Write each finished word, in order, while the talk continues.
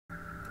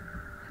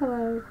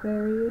Hello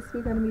Aquarius,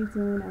 we're going to be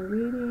doing a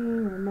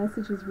reading or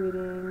messages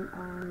reading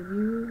on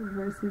you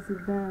versus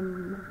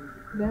them.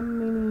 Them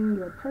meaning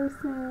your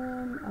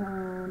person,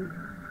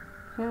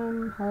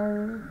 him,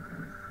 her,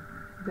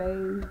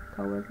 they,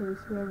 co-workers,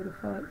 whoever the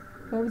fuck,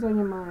 whoever's on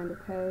your mind,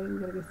 okay? We're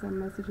going to get some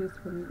messages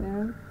from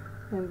them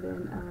and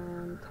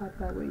then top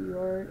that with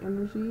your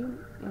energy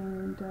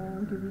and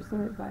give you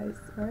some advice,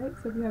 alright?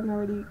 So if you haven't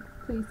already,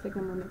 please take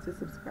a moment to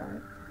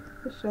subscribe.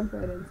 Let's jump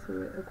right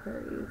into it,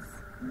 Aquarius.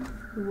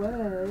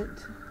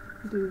 What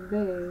do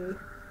they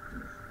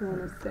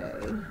want to say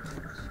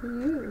to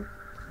you?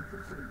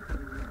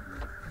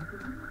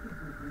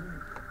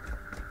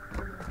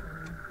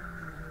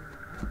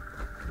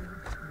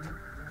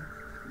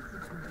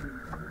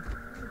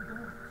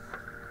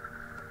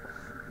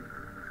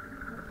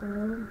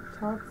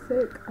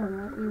 Toxic, I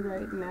want you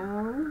right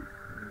now.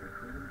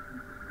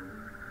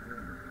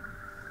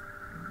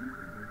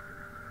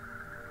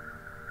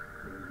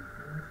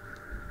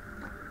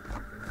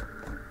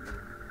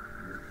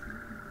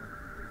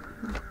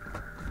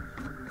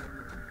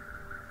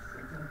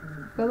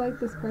 I feel like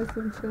this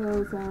person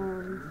feels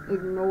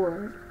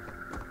ignored.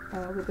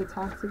 With the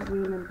toxic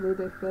being in blue,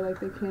 they feel like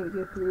they can't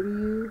get through to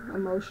you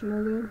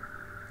emotionally.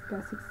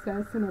 Got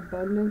success and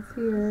abundance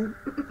here.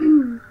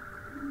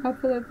 I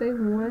feel like they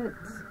want...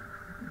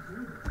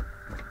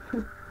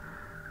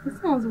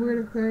 This sounds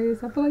weird,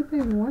 Aquarius. I feel like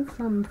they want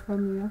something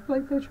from you. I feel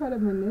like they try to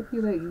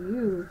manipulate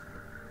you.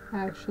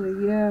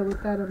 Actually, yeah,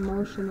 with that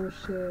emotional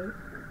shit.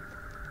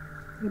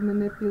 They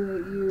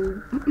manipulate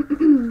you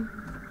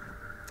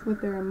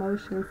with their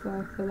emotions. So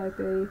I feel like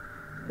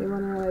they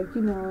want to, like,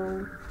 you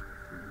know,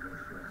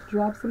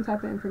 drop some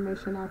type of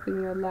information off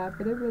in your lap,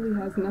 but it really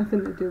has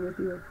nothing to do with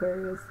you,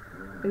 Aquarius.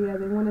 But yeah,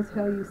 they want to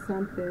tell you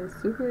something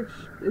super,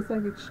 it's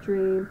like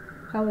extreme,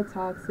 hella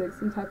toxic,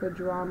 some type of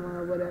drama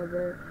or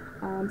whatever,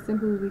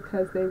 simply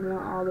because they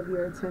want all of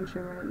your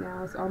attention right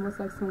now. It's almost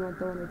like someone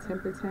throwing a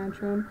temper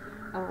tantrum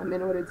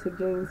in order to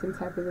gain some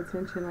type of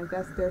attention. Like,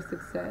 that's their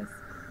success.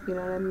 You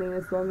know what I mean?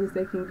 As long as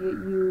they can get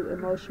you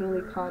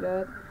emotionally caught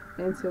up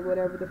into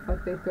whatever the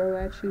fuck they throw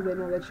at you, they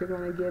know that you're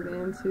going to give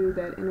into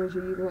that energy.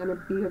 You're going to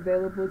be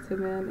available to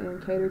them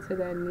and cater to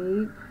that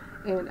need.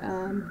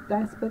 And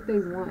that's what they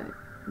want.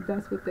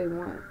 That's what they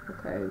want,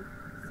 okay?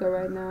 So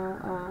right now,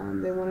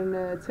 they want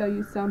to tell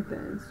you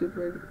something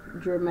super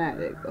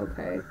dramatic,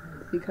 okay?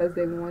 Because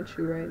they want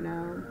you right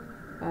now.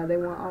 They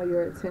want all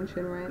your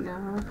attention right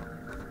now.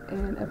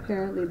 And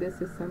apparently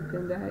this is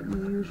something that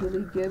you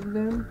usually give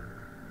them.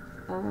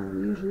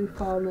 Usually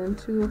fall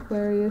into,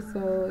 Aquarius.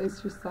 So it's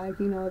just like,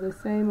 you know, the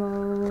same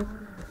old,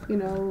 you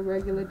know,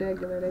 regular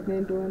degular. They've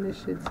been doing this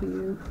shit to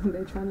you.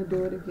 They're trying to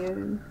do it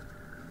again.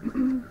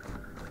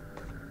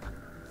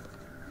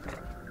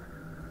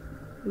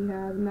 We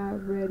have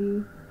not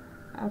ready.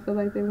 I feel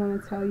like they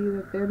want to tell you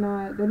that they're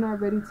not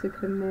ready to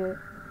commit.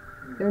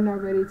 They're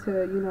not ready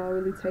to, you know,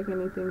 really take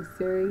anything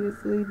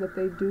seriously, but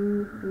they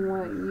do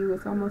want you.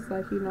 It's almost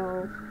like, you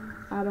know,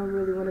 I don't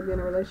really want to be in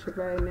a relationship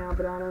right now,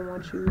 but I don't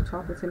want you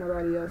talking to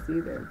nobody else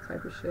either,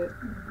 type of shit.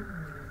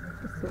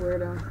 It's a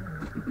weirdo.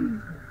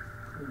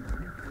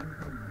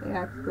 They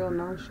act real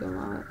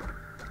nonchalant.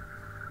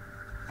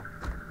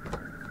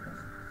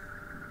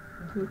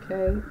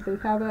 Okay, they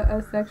have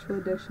a sexual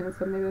addiction,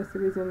 so maybe that's the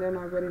reason they're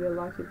not ready to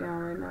lock it down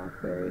right now,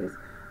 Aquarius.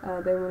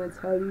 They want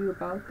to tell you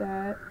about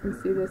that and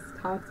see this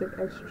toxic,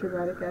 extra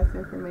dramatic ass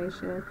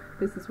information.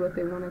 This is what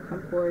they want to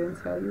come forward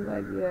and tell you,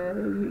 like, yeah,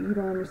 you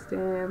don't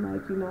understand,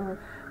 like, you know,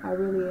 I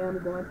really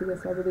am going through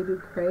this, I really do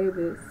crave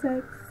it.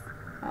 Sex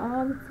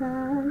all the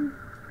time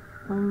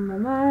on my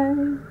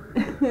mind.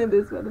 And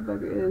this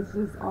motherfucker is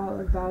just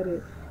all about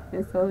it.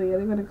 And so, yeah,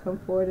 they're going to come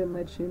forward and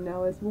let you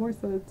know. It's more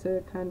so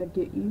to kind of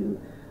get you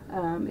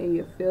in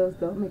your feels,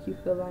 don't make you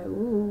feel like,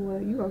 ooh,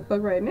 well, you gonna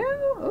fuck right now?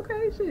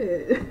 Okay,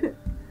 shit.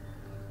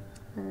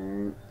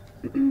 Alright.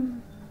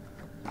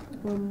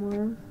 One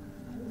more.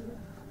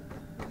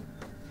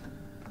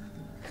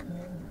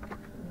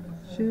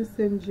 Juice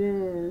and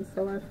gin.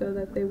 So I feel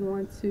that they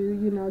want to,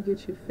 you know,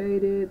 get you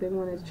faded. They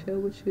want to chill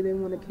with you. They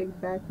want to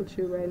kick back with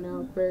you right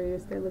now,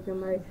 Aquarius. They're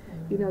looking like,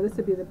 you know, this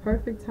would be the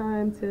perfect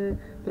time to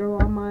throw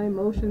all my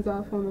emotions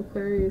off on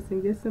Aquarius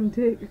and get some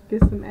dick, get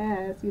some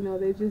ass. You know,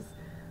 they just,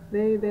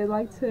 they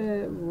like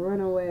to run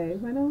away,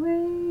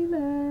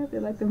 love. They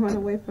like to run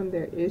away from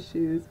their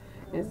issues.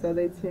 And so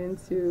they tend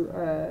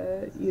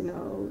to, you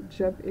know,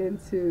 jump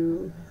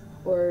into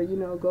or, you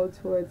know, go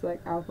towards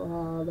like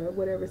alcohol or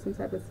whatever, some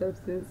type of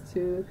substance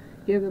to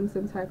give them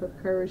some type of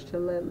courage to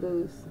let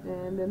loose.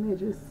 And then they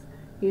just,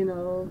 you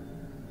know,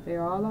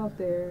 they're all out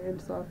there. And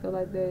so I feel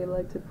like they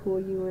like to pull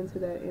you into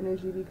that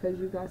energy because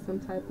you got some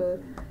type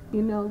of,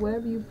 you know,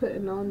 whatever you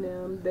putting on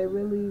them, they're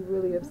really,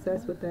 really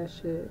obsessed with that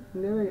shit.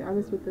 And they're very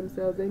honest with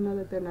themselves. They know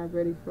that they're not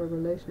ready for a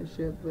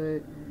relationship,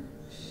 but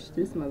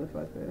this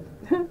motherfucker.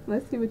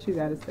 Let's see what you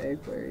gotta say,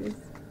 Aquarius.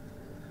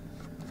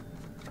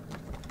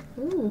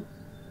 Ooh.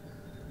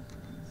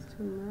 It's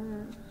too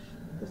much.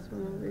 This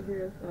one over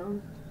here, though.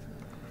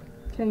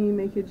 Can you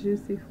make it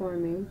juicy for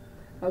me?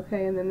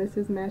 Okay, and then this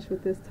is matched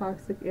with this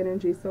toxic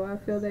energy. So I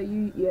feel that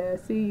you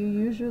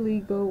usually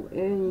go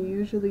in, you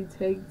usually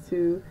take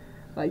to,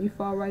 like, you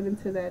fall right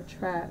into that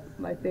trap.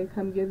 Like, they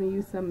come giving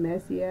you some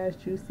messy ass,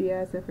 juicy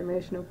ass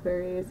information,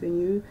 Aquarius,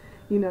 and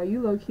you know,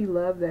 you low-key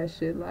love that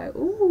shit. Like,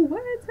 ooh,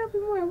 what? Tell me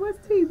more.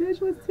 What's tea,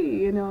 bitch? What's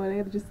tea? You know, and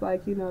they're just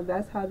like, you know,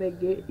 that's how they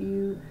get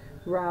you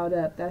riled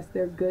up. That's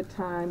their good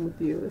time with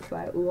you. It's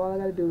like, ooh, all I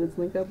gotta do is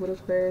link up with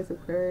Aquarius.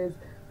 Aquarius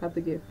about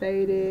to get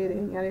faded,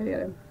 and yada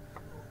yada.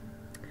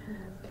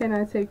 Can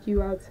I take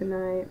you out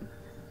tonight?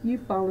 You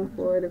falling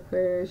for it,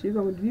 Aquarius. You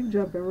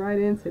jumping right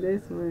into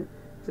this one.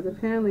 Because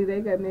apparently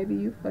they got, maybe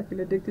you fucking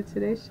addicted to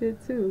their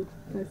shit too.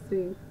 Let's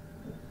see.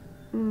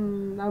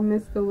 I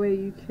miss the way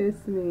you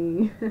kiss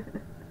me.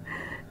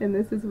 And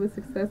this is with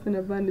success and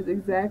abundance.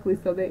 Exactly.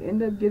 So they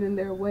end up getting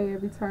their way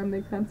every time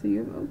they come to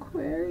you.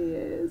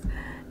 Aquarius,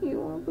 you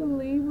won't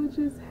believe what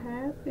just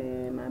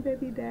happened. My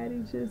baby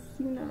daddy just,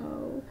 you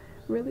know,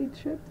 really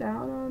tripped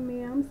out on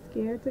me. I'm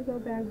scared to go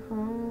back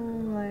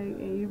home. Like,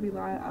 and you be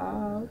like,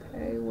 oh,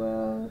 okay,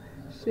 well,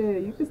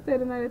 shit, you can stay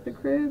the night at the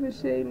crib and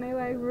shit. And they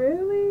like,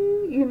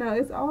 really? You know,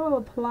 it's all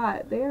a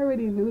plot. They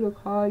already knew to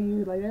call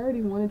you. Like, they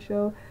already wanted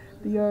your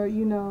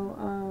you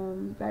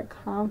know, that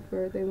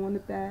comfort. They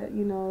wanted that,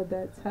 you know,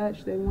 that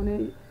touch. They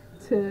wanted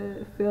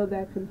to feel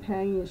that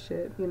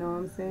companionship, you know what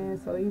I'm saying?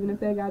 So even if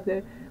they got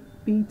to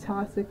be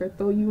toxic or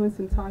throw you in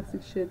some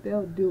toxic shit,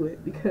 they'll do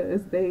it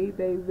because they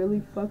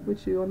really fuck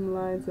with you on the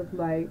lines of,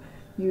 like,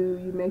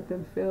 you make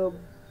them feel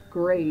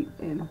great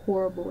in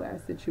horrible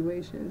ass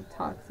situations,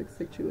 toxic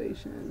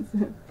situations.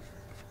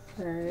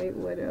 Alright,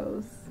 what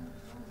else?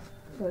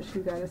 What else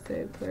you gotta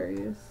say,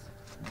 Aquarius?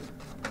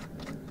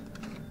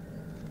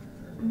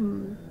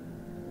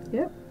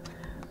 Yep,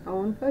 I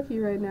wanna fuck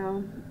you right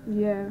now.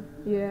 Yeah,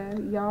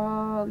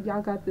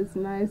 y'all got this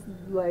nice,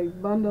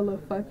 like, bundle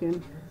of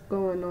fucking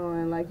going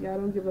on. Like, y'all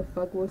don't give a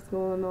fuck what's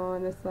going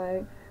on. It's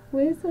like,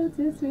 we're so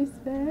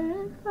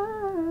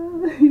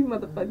disrespectful. You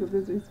motherfuckers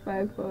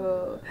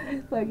disrespectful.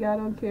 Like, y'all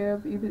don't care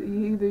if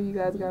either you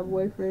guys got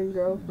boyfriend,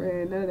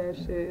 girlfriend, none of that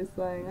shit. It's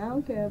like, I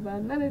don't care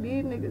about none of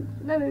these niggas.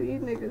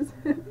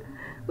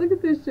 Look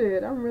at this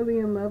shit. I'm really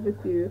in love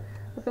with you.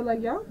 I feel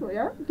like y'all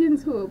getting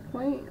to a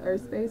point or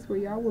space where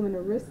y'all willing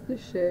to risk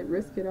this shit,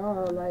 risk it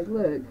all. Like,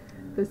 look,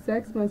 the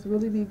sex must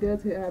really be good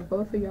to have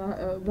both of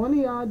y'all, one of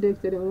y'all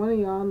addicted and one of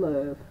y'all in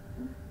love.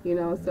 You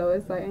know, so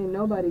it's like, ain't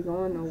nobody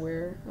going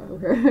nowhere.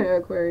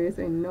 Aquarius,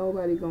 ain't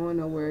nobody going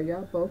nowhere.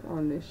 Y'all both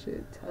on this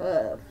shit.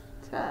 Tough.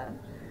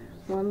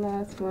 One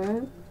last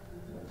one.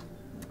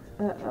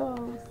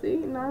 See,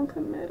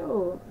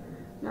 non-committal.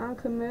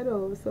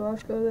 So I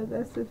feel that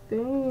that's the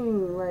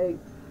thing. Like,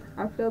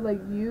 I feel like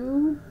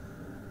you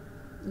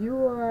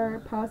are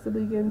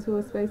possibly getting to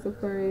a space,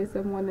 Aquarius,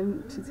 of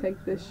wanting to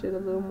take this shit a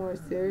little more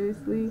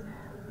seriously.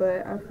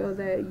 But I feel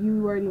that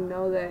you already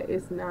know that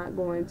it's not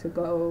going to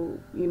go,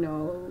 you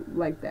know,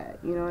 like that.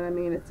 You know what I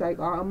mean? It's like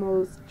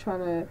almost trying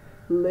to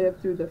live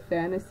through the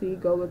fantasy,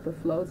 go with the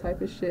flow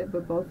type of shit.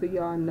 But both of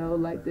y'all know,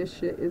 like, this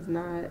shit is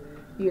not,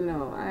 you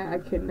know, I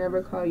can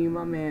never call you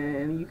my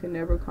man. You can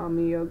never call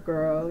me your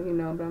girl, you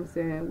know. But I'm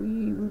saying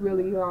we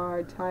really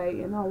are tight,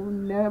 and I will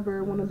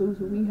never want to lose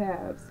what we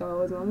have.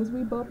 So as long as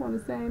we both on the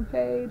same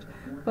page,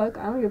 fuck,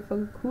 I don't give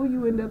a fuck who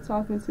you end up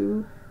talking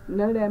to.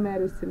 None of that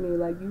matters to me.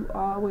 Like, you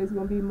always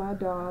gonna be my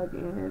dog,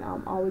 and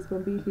I'm always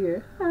gonna be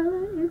here.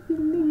 Holla if you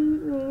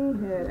need me,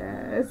 head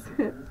ass.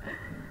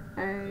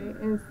 Alright,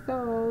 and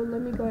so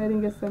let me go ahead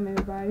and get some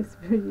advice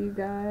for you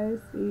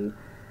guys. See,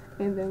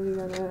 and then we're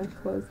gonna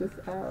close this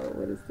out.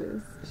 What is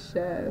this?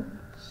 Chef.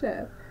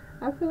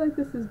 I feel like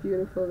this is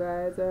beautiful,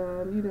 guys.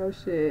 You know,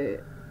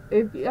 shit.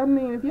 If y'all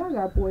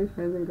got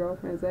boyfriends and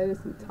girlfriends, that is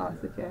some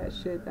toxic ass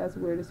shit. That's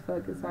weird as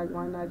fuck. It's like,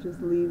 why not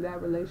just leave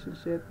that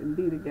relationship and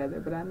be together?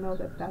 But I know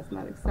that that's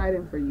not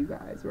exciting for you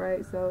guys,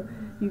 right? So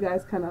you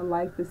guys kind of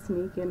like the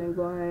sneaking and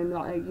going,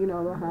 like, you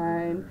know,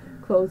 behind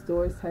closed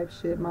doors type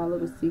shit, my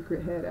little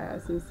secret head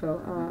ass. And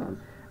so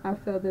I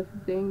feel that the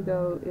thing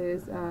though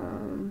is,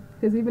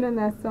 because even in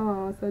that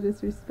song, So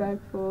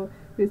Disrespectful,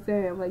 you're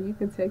saying, like, you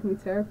can take me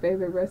to her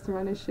favorite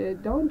restaurant and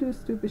shit. Don't do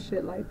stupid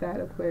shit like that,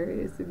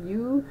 Aquarius. If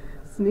you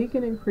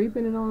sneaking and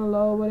creeping and on the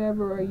low or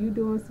whatever, or you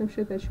doing some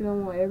shit that you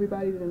don't want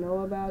everybody to know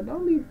about,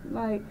 don't be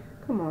like,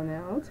 come on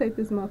now, don't take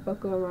this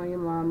motherfucker around your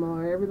mama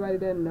or everybody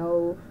that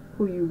know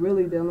who you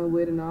really dealing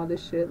with and all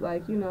this shit.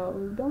 Like, you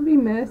know, don't be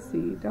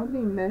messy,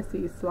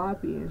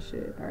 sloppy and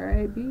shit.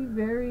 Alright, be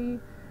very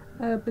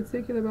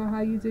particular about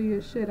how you do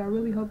your shit. I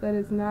really hope that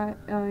it's not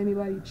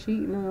anybody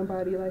cheating on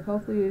nobody. Like,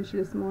 hopefully it's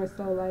just more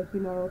so like, you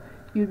know,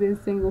 you've been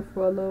single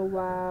for a little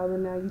while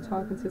and now you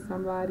talking to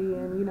somebody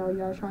and, you know,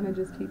 y'all trying to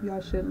just keep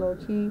y'all shit low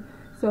key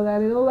so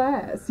that it'll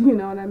last, you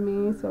know what I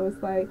mean? So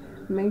it's like,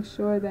 make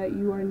sure that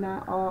you are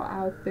not all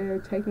out there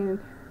taking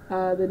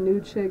the new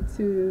chick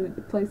to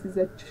the places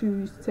that you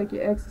used to take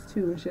your exes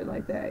to and shit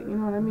like that, you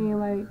know what I mean?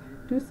 Like,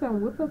 do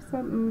something, whip up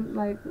something,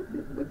 like,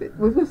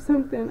 whip up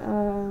something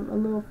a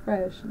little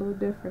fresh, a little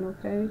different,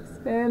 okay?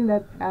 Expand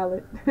that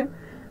palette.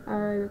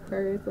 Alright,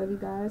 Aquarius, love you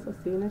guys. I'll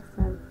see you next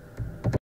time.